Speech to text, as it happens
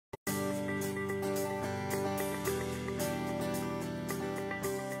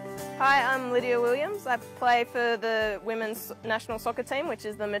Hi, I'm Lydia Williams. I play for the women's national soccer team, which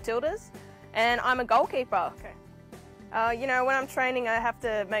is the Matildas, and I'm a goalkeeper. You know, when I'm training, I have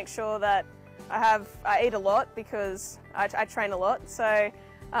to make sure that I eat a lot because I train a lot. So,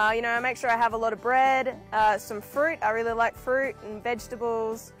 you know, I make sure I have a lot of bread, some fruit. I really like fruit and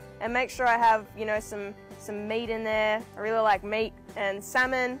vegetables, and make sure I have, you know, some meat in there. I really like meat and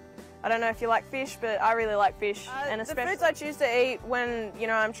salmon. I don't know if you like fish, but I really like fish. And especially the foods I choose to eat when, you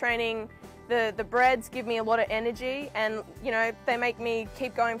know, I'm training, the breads give me a lot of energy, and, you know, they make me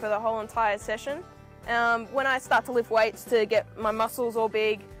keep going for the whole entire session. When I start to lift weights to get my muscles all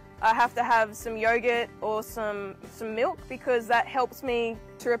big, I have to have some yogurt or some milk because that helps me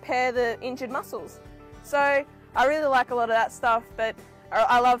to repair the injured muscles. So I really like a lot of that stuff, but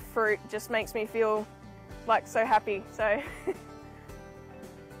I love fruit. It just makes me feel like so happy. So.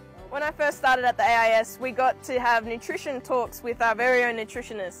 When I first started at the AIS, we got to have nutrition talks with our very own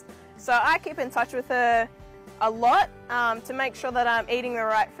nutritionist. So I keep in touch with her a lot to make sure that I'm eating the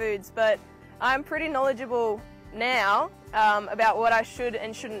right foods, but I'm pretty knowledgeable now about what I should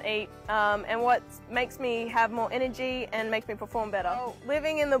and shouldn't eat and what makes me have more energy and makes me perform better.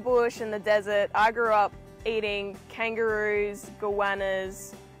 Living in the bush and the desert, I grew up eating kangaroos,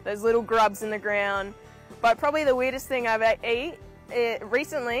 goannas, those little grubs in the ground, but probably the weirdest thing I've eaten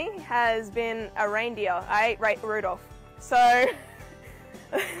recently has been a reindeer. I ate Rudolph. So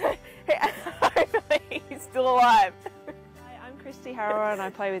hopefully he's still alive. Hi, I'm Christy Harrower and I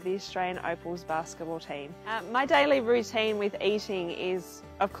play with the Australian Opals basketball team. My daily routine with eating is,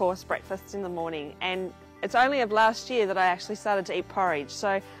 of course, breakfast in the morning, and it's only of last year that I actually started to eat porridge,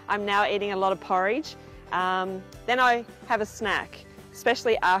 so I'm now eating a lot of porridge. Then I have a snack,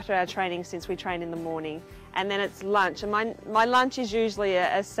 especially after our training, since we train in the morning. And then it's lunch, and my lunch is usually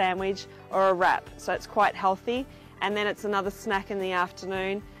a sandwich or a wrap, so it's quite healthy. And then it's another snack in the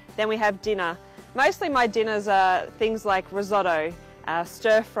afternoon. Then we have dinner. Mostly my dinners are things like risotto,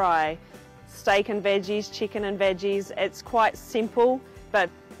 stir fry, steak and veggies, chicken and veggies. It's quite simple but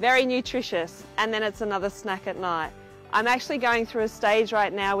very nutritious. And then it's another snack at night. I'm actually going through a stage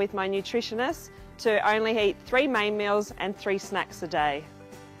right now with my nutritionist to only eat 3 main meals and 3 snacks a day.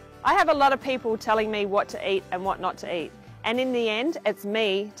 I have a lot of people telling me what to eat and what not to eat, and in the end it's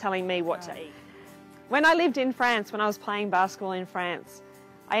me telling me what to eat. When I lived in France, when I was playing basketball in France,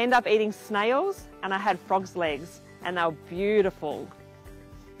 I ended up eating snails and I had frog's legs, and they were beautiful.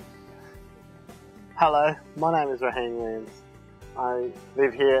 Hello, my name is Raheem Williams. I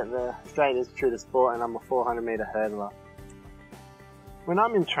live here at the Australian Institute of Sport and I'm a 400 metre hurdler. When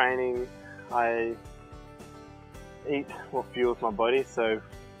I'm in training, I eat what fuels my body, so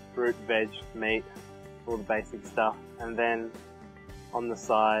fruit, veg, meat, all the basic stuff, and then on the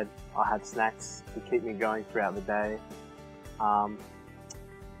side I have snacks to keep me going throughout the day.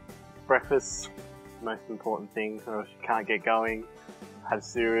 Breakfast, most important thing, or if you can't get going, have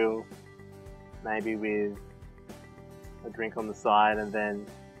cereal, maybe with a drink on the side, and then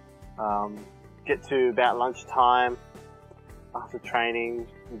get to about lunchtime. After training,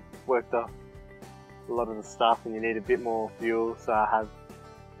 you've worked off a lot of the stuff and you need a bit more fuel, so I have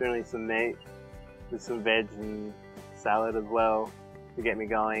generally some meat with some veg and salad as well to get me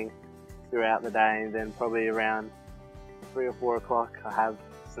going throughout the day. And then probably around 3 or 4 o'clock I have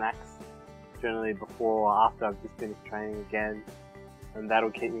snacks, generally before or after I've just finished training again, and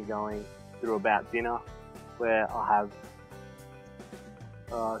that'll keep me going through about dinner, where I'll have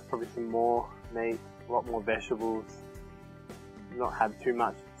probably some more meat, a lot more vegetables, not have too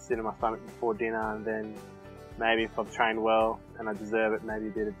much to sit in my stomach before dinner, and then maybe if I've trained well and I deserve it, maybe a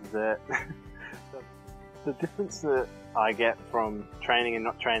bit of dessert. The difference that I get from training and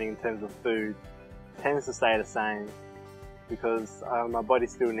not training in terms of food tends to stay the same, because my body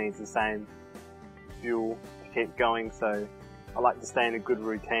still needs the same fuel to keep going, so I like to stay in a good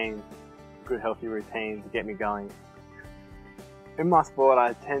routine, good healthy routine to get me going. In my sport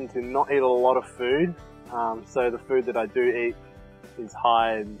I tend to not eat a lot of food, so the food that I do eat is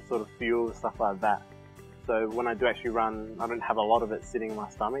high in sort of fuel and stuff like that. So when I do actually run, I don't have a lot of it sitting in my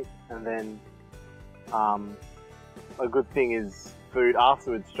stomach. And then a good thing is food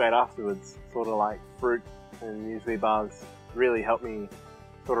afterwards, straight afterwards, sort of like fruit and muesli bars really help me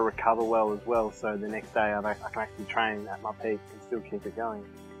sort of recover well as well. So the next day I can actually train at my peak and still keep it going.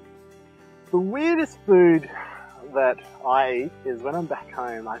 The weirdest food that I eat is when I'm back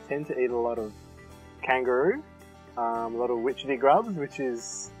home, I tend to eat a lot of kangaroo, a lot of witchetty grubs, which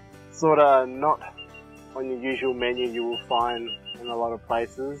is sort of not on your usual menu you will find in a lot of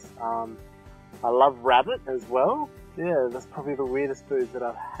places. I love rabbit as well. Yeah, that's probably the weirdest food that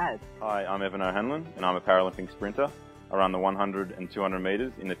I've had. Hi, I'm Evan O'Hanlon and I'm a Paralympic sprinter. I run the 100 and 200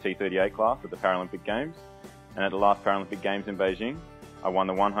 metres in the T38 class at the Paralympic Games, and at the last Paralympic Games in Beijing, I won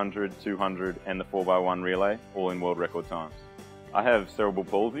the 100, 200 and the 4x1 relay, all in world record times. I have cerebral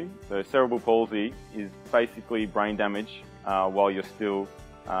palsy. So cerebral palsy is basically brain damage while you're still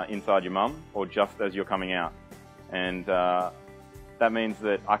inside your mum or just as you're coming out. And that means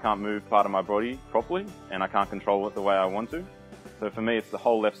that I can't move part of my body properly and I can't control it the way I want to. So for me, it's the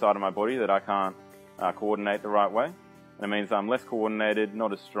whole left side of my body that I can't coordinate the right way. And it means I'm less coordinated,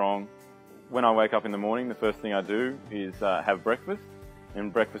 not as strong. When I wake up in the morning, the first thing I do is have breakfast.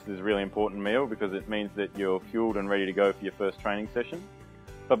 And breakfast is a really important meal because it means that you're fueled and ready to go for your first training session.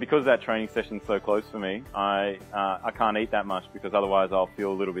 But because that training session's so close for me, I can't eat that much because otherwise I'll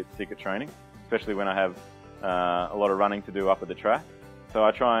feel a little bit sick at training, especially when I have a lot of running to do up at the track. So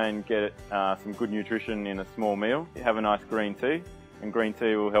I try and get some good nutrition in a small meal. Have a nice green tea, and green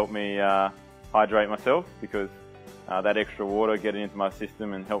tea will help me hydrate myself because that extra water get it into my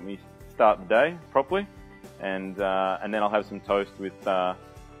system and help me start the day properly. And then I'll have some toast with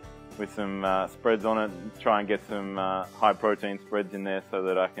some spreads on it, and try and get some high protein spreads in there so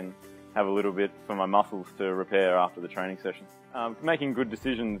that I can have a little bit for my muscles to repair after the training session. Making good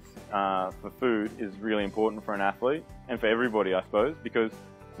decisions for food is really important for an athlete and for everybody, I suppose, because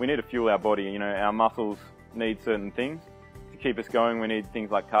we need to fuel our body. You know, our muscles need certain things to keep us going. We need things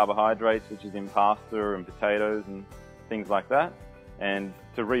like carbohydrates, which is in pasta and potatoes and things like that. And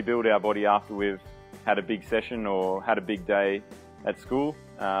to rebuild our body after we've had a big session or had a big day at school,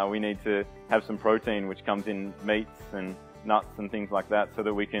 we need to have some protein, which comes in meats and nuts and things like that, so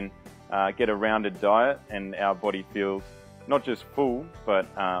that we can get a rounded diet and our body feels not just full but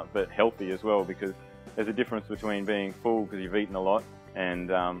healthy as well, because there's a difference between being full because you've eaten a lot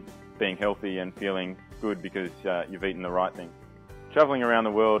and being healthy and feeling good because you've eaten the right thing. Traveling around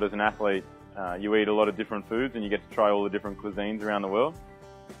the world as an athlete, you eat a lot of different foods and you get to try all the different cuisines around the world.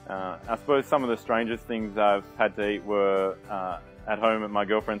 I suppose some of the strangest things I've had to eat were at home at my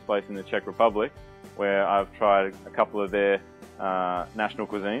girlfriend's place in the Czech Republic, where I've tried a couple of their national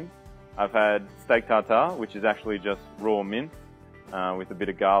cuisines. I've had steak tartare, which is actually just raw mince with a bit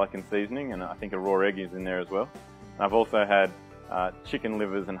of garlic and seasoning, and I think a raw egg is in there as well. And I've also had chicken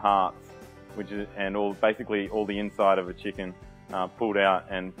livers and hearts, basically all the inside of a chicken pulled out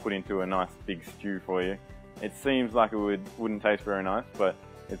and put into a nice big stew for you. It seems like it wouldn't taste very nice, but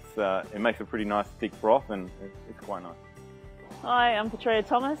it makes a pretty nice thick broth, and it's quite nice. Hi, I'm Petrea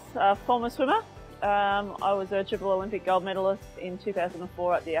Thomas, a former swimmer. I was a triple Olympic gold medalist in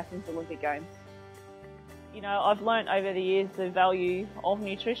 2004 at the Athens Olympic Games. You know, I've learnt over the years the value of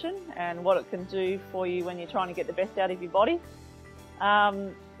nutrition and what it can do for you when you're trying to get the best out of your body.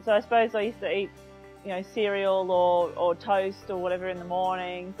 So I suppose I used to eat, you know, cereal or toast or whatever in the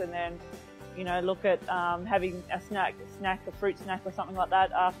mornings, and then, you know, look at having a fruit snack or something like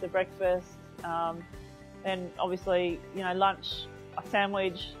that after breakfast. Then obviously, you know, lunch, a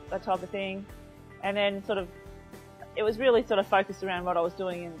sandwich, that type of thing. And then it was really sort of focused around what I was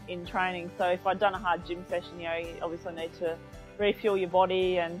doing in training. So if I'd done a hard gym session, you know, you obviously need to refuel your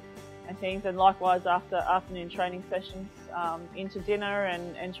body and things. And likewise after afternoon training sessions, into dinner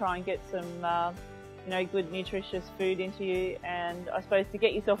and try and get some, you know, good nutritious food into you, and I suppose to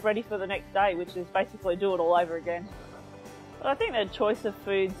get yourself ready for the next day, which is basically do it all over again. But I think the choice of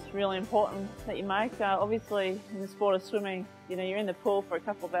food's really important that you make. Obviously in the sport of swimming, you know, you're in the pool for a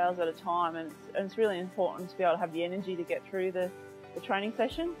couple of hours at a time, and it's really important to be able to have the energy to get through the training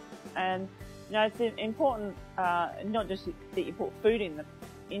session. And you know, it's important not just that you put food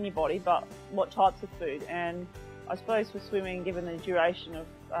in your body, but what types of food. And I suppose for swimming, given the duration of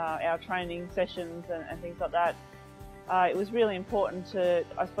our training sessions and things like that, it was really important to,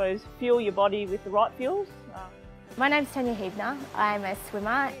 I suppose, fuel your body with the right fuels. My name's Tanya Hebner. I'm a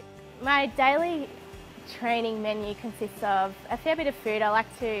swimmer. My daily training menu consists of a fair bit of food. I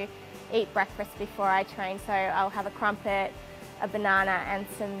like to eat breakfast before I train, so I'll have a crumpet, a banana and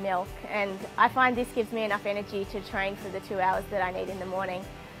some milk, and I find this gives me enough energy to train for the 2 hours that I need in the morning.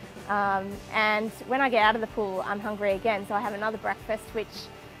 And when I get out of the pool, I'm hungry again, so I have another breakfast, which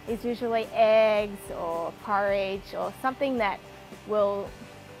is usually eggs or porridge or something that will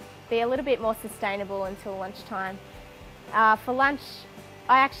be a little bit more sustainable until lunchtime. For lunch,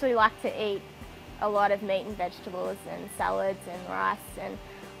 I actually like to eat a lot of meat and vegetables and salads and rice, and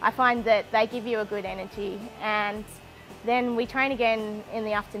I find that they give you a good energy. And then we train again in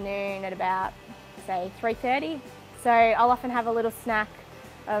the afternoon at about, say, 3:30. So I'll often have a little snack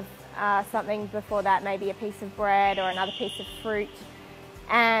of something before that, maybe a piece of bread or another piece of fruit.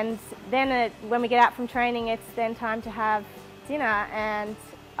 And then when we get out from training, it's then time to have dinner, and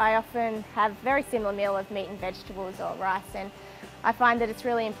I often have a very similar meal of meat and vegetables or rice, and I find that it's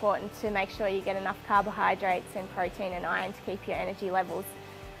really important to make sure you get enough carbohydrates and protein and iron to keep your energy levels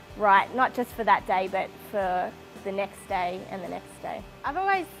right, not just for that day but for the next day and the next day. I've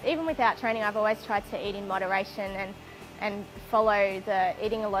always, even without training, I've always tried to eat in moderation and follow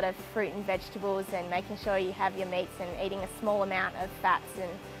eating a lot of fruit and vegetables and making sure you have your meats and eating a small amount of fats and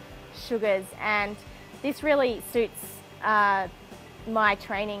sugars, and this really suits my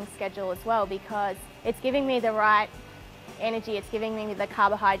training schedule as well, because it's giving me the right energy, it's giving me the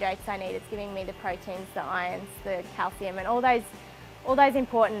carbohydrates I need, it's giving me the proteins, the irons, the calcium, and all those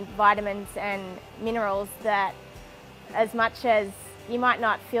important vitamins and minerals that, as much as you might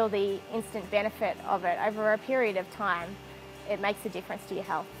not feel the instant benefit of it, over a period of time it makes a difference to your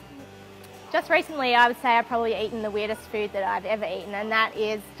health. Just recently I would say I've probably eaten the weirdest food that I've ever eaten, and that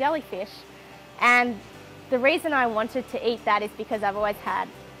is jellyfish. And the reason I wanted to eat that is because I've always had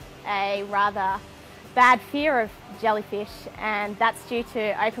a rather bad fear of jellyfish, and that's due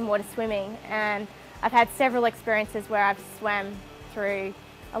to open water swimming. And I've had several experiences where I've swam through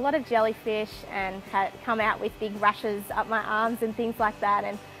a lot of jellyfish and had come out with big rashes up my arms and things like that.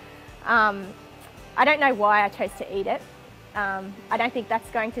 And I don't know why I chose to eat it. I don't think that's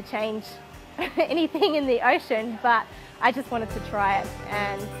going to change anything in the ocean, but I just wanted to try it,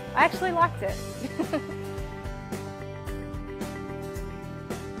 and I actually liked it.